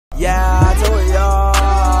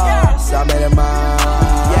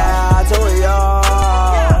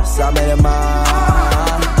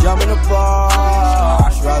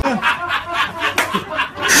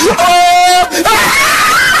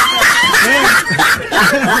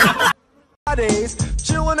Days,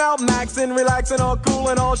 chilling out, maxing, relaxing, all cool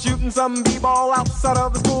and all shooting some b-ball outside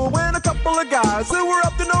of the school when a couple of guys who were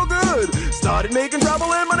up to no good started making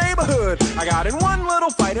trouble in my neighborhood. I got in one little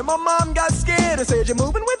fight and my mom got scared and said, "You're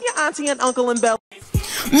moving with your auntie and uncle and Belle."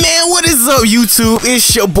 Man, what is up, YouTube?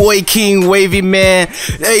 It's your boy King Wavy, man.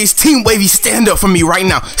 Hey, it's Team Wavy, stand up for me right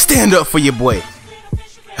now. Stand up for your boy.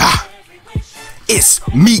 It's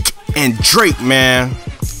Meek and Drake, man.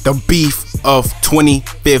 The beef of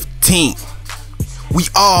 2015. We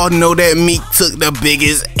all know that Meek took the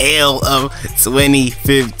biggest L of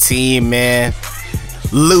 2015, man.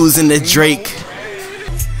 Losing to Drake.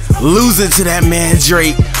 Losing to that man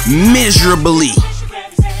Drake miserably.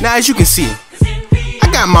 Now, as you can see, I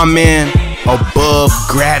got my man above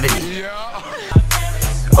gravity.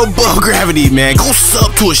 Above gravity, man. Go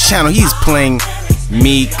sub to his channel. He's playing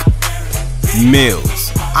Meek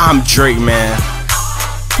Mills. I'm Drake, man.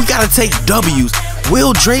 We gotta take W's.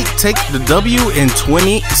 Will Drake take the W in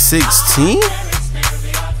 2016?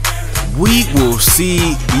 We will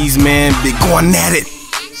see. These men been going at it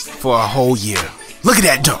for a whole year. Look at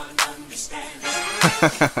that dunk.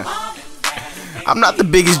 I'm not the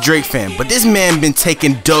biggest Drake fan, but this man been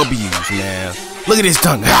taking W's, man. Look at this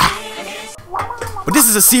dunk. But this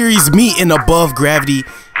is a series me and Above Gravity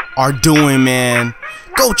are doing, man.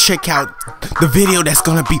 Go check out the video that's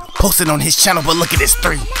gonna be posted on his channel. But look at this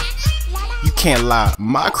three. You can't lie.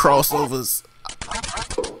 My crossovers.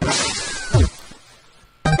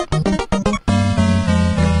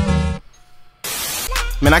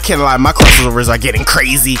 Man, I can't lie. My crossovers are getting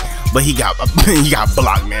crazy. But he got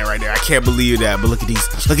blocked, man, right there. I can't believe that. But look at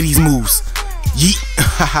these moves. Yeet.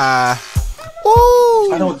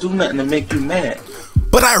 Ooh. I don't do nothing to make you mad.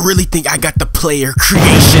 But I really think I got the player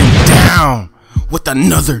creation down with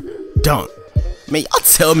another dunk. Man, y'all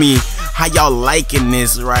tell me how y'all liking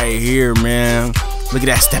this right here, man. Look at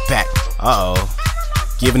that step back. Uh-oh.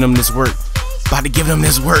 Giving them this work. About to give them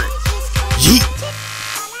this work. Yeet.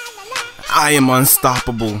 I am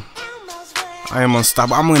unstoppable. I am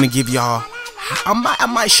unstoppable. I'm gonna give y'all, I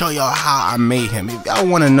might show y'all how I made him. If y'all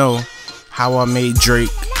wanna know how I made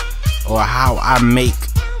Drake, or how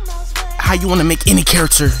you wanna make any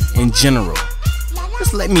character in general,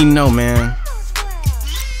 just let me know, man.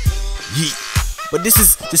 Yeet. But this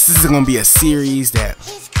is gonna be a series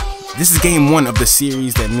this is game 1 of the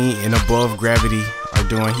series that me and Above Gravity are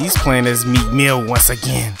doing. He's playing as Meek Mill once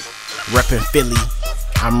again, repping Philly.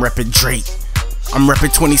 I'm repping Drake. I'm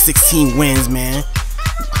repping 2016 wins, man.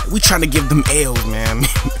 We trying to give them L's, man.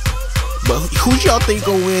 But who y'all think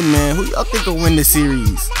gonna win, man? Who y'all think gonna win the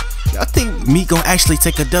series? Y'all think Meek gonna actually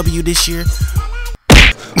take a W this year?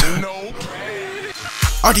 No.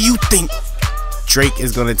 Or do you think Drake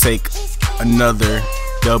is gonna take another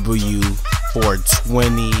W for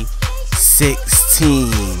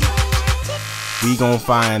 2016? We gonna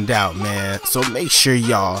find out, man. So make sure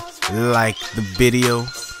y'all like the video.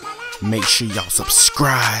 Make sure y'all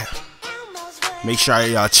subscribe. Make sure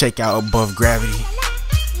y'all check out Above Gravity.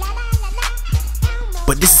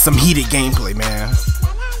 But this is some heated gameplay, man.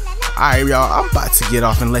 Alright, y'all, I'm about to get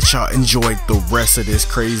off and let y'all enjoy the rest of this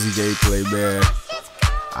crazy gameplay, man.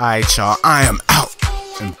 Alright, y'all, I am out.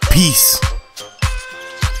 And peace.